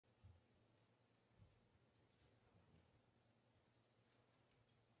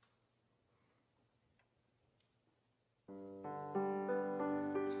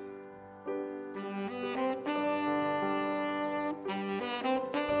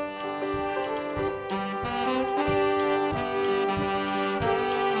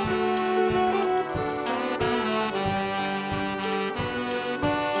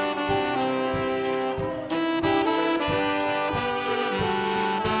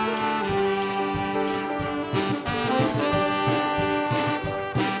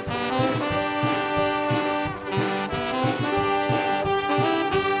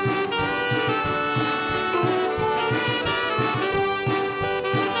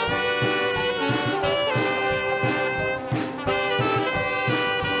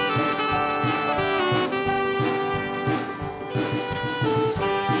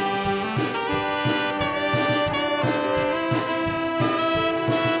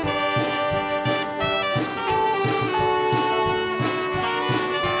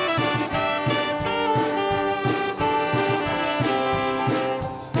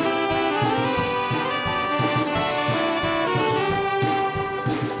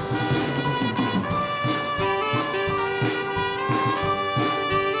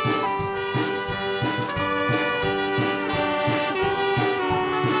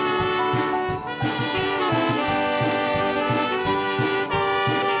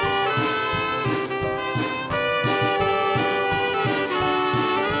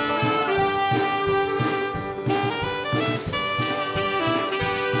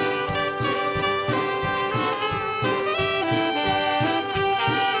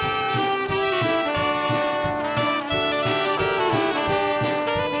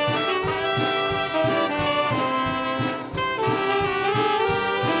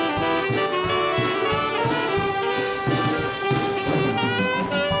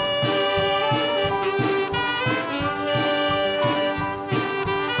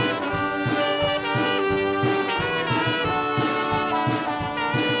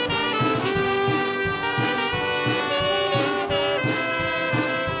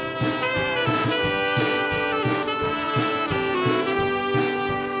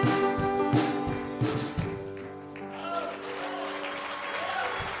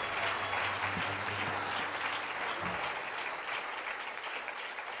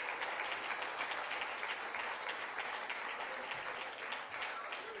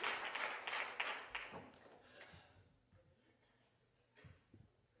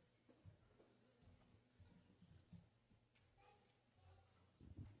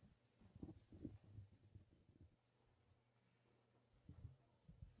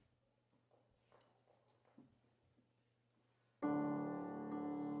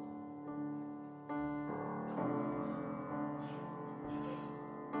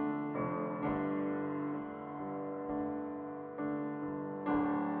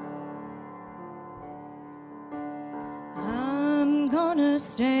gonna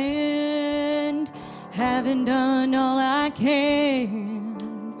stand, having done all I can.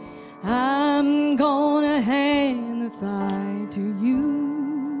 I'm gonna hand the fight to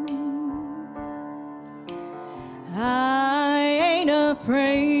you. I ain't afraid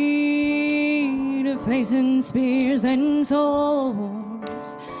of facing spears and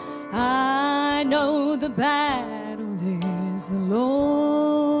swords. I know the battle is the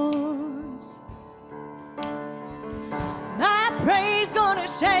Lord's. My praise gonna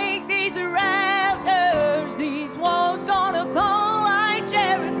shake these rafters, these walls gonna fall like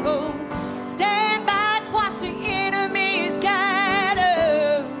Jericho. Stand back, watch the enemy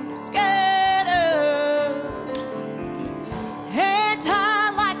scatter, scatter. Hands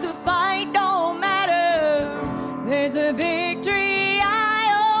high like the fight don't matter. There's a victory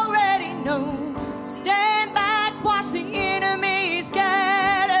I already know. Stand back, watch the enemy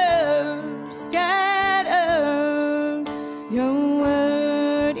scatter, scatter. Your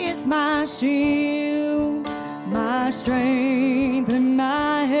word is my shield, my strength and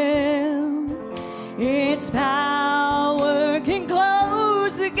my help. Its power can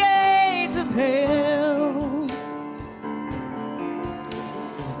close the gates of hell.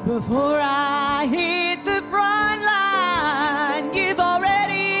 Before I hit the front line, you've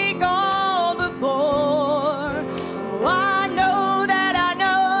already gone before. Oh, I know that I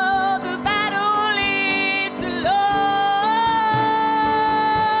know the battle is the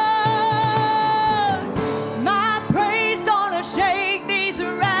Lord's. My praise gonna shake these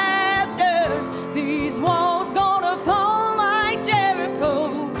rafters, these walls gonna fall like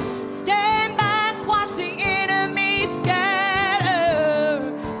Jericho. Stand back, watch the enemy scatter,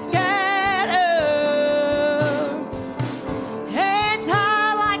 scatter.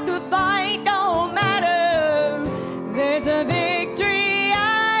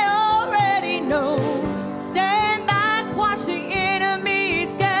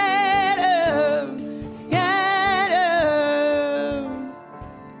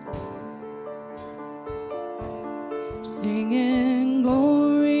 singing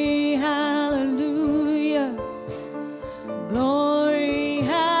glory, hallelujah, glory,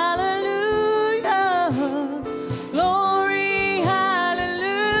 hallelujah, glory,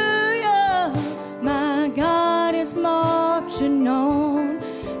 hallelujah. My God is marching on,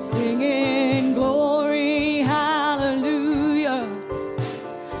 singing glory, hallelujah,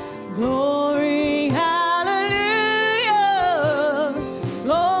 glory, hallelujah,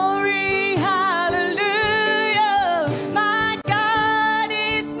 glory, hallelujah. My God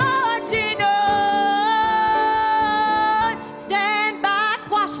is marching on. Stand back,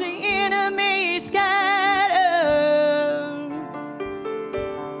 watch the enemy scatter.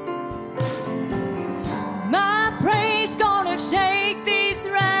 My praise gonna shake these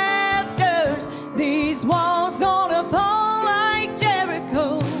rafters. These walls gonna fall like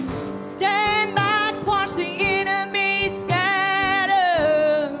Jericho. Stand back, watch the enemy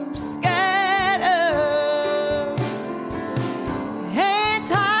scatter, scatter. Hands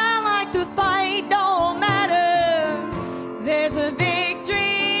high like the fight don't matter. There's a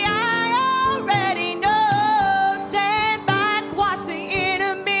victory I already know. Stand back, watch the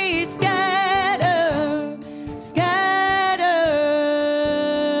enemy scatter, scatter.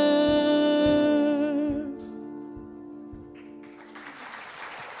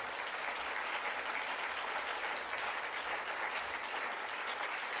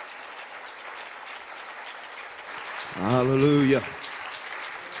 Hallelujah.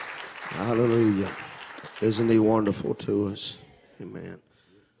 Hallelujah. Isn't he wonderful to us? Amen.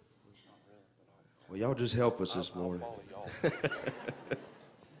 Well, y'all just help us this morning.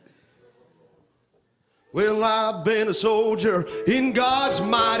 Well, I've been a soldier in God's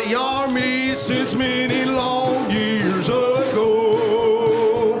mighty army since many long years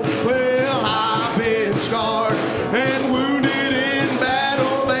ago. Well, I've been scarred and wounded in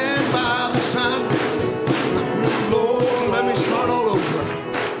battle, and by the sign, Lord, let me start all over.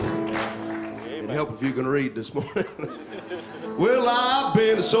 It'd help if you can read this morning. Well, I've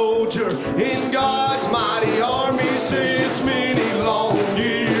been a soldier in God's mighty army since many long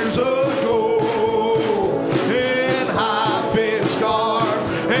years ago. And I've been scarred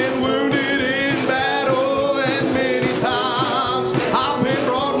and wounded in battle, and many times I've been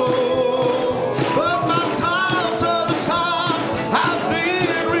brought low. But my time to the side, I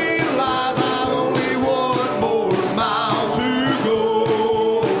then realize I've only one more mile to go.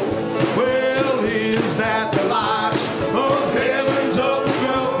 Well, is that the lights of heavens up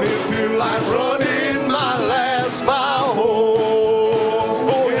above me feel like running my last mile home?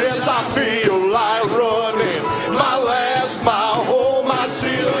 Oh, yes, I feel like running my last mile home. I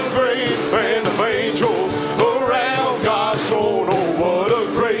see the great band of angels around God's throne. Oh, what a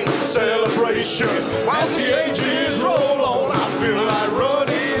great celebration as the ages roll on. I feel like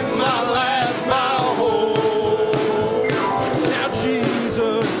running my last mile home. Now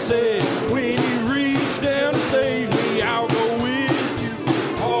Jesus said, when you reach down to save me, I'll go with you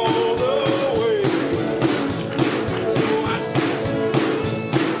all the way. So I say,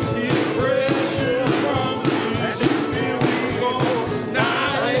 His precious promise as you feel me go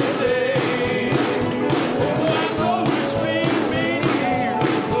night and day. Oh, I know it's been many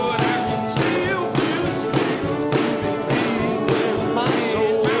years, but I can still feel the Spirit moving in My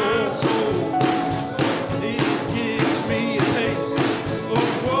soul. my soul. It gives me a taste of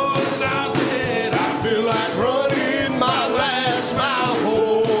what lies ahead. I Feel like running my last mile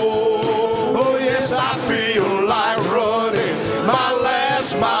home. Oh, yes, I feel like running my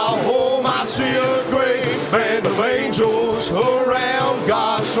last mile home. I see a great band of angels around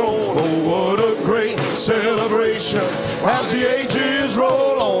God's throne. Oh, what a great celebration as the ages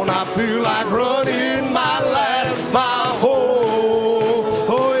roll on. I feel like running my last mile home.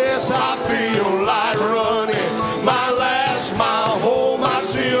 Oh, yes, I feel like running my last mile home. I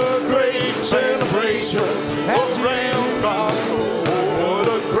see a great celebration as around God's throne. Oh, what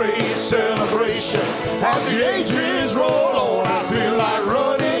a great celebration as the ages roll on. I feel like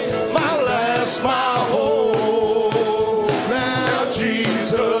running my last mile home. Now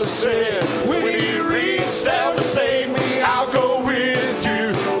Jesus said, when he reached down to save me, I'll go with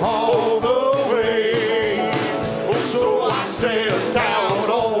you all the way. Oh, so I stand down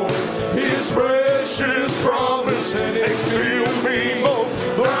on his precious promise, and it filled me both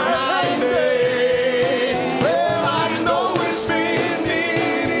night and day. Well, I know it's been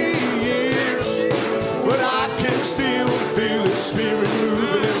many years, but I can still feel his Spirit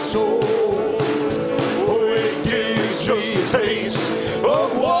moving in soul. Oh, it gives just a taste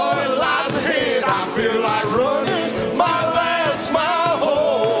of what lies ahead. I feel like running my last mile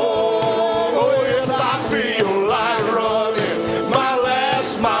home. Oh, yes, I feel like running my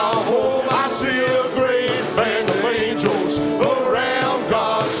last mile home. I see a great band of angels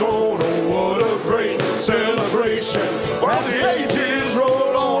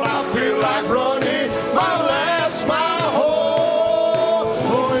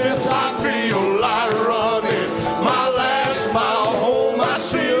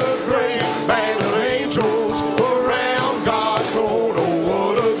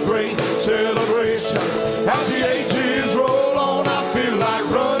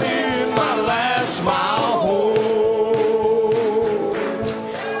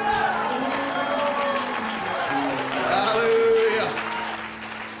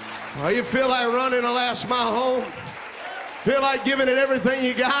You feel like running a last mile home? Feel like giving it everything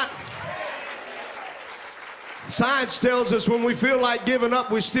you got? Science tells us when we feel like giving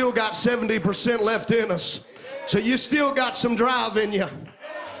up, we still got 70% left in us. So you still got some drive in you.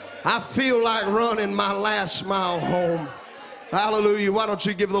 I feel like running my last mile home. Hallelujah. Why don't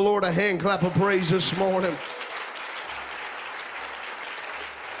you give the Lord a hand clap of praise this morning?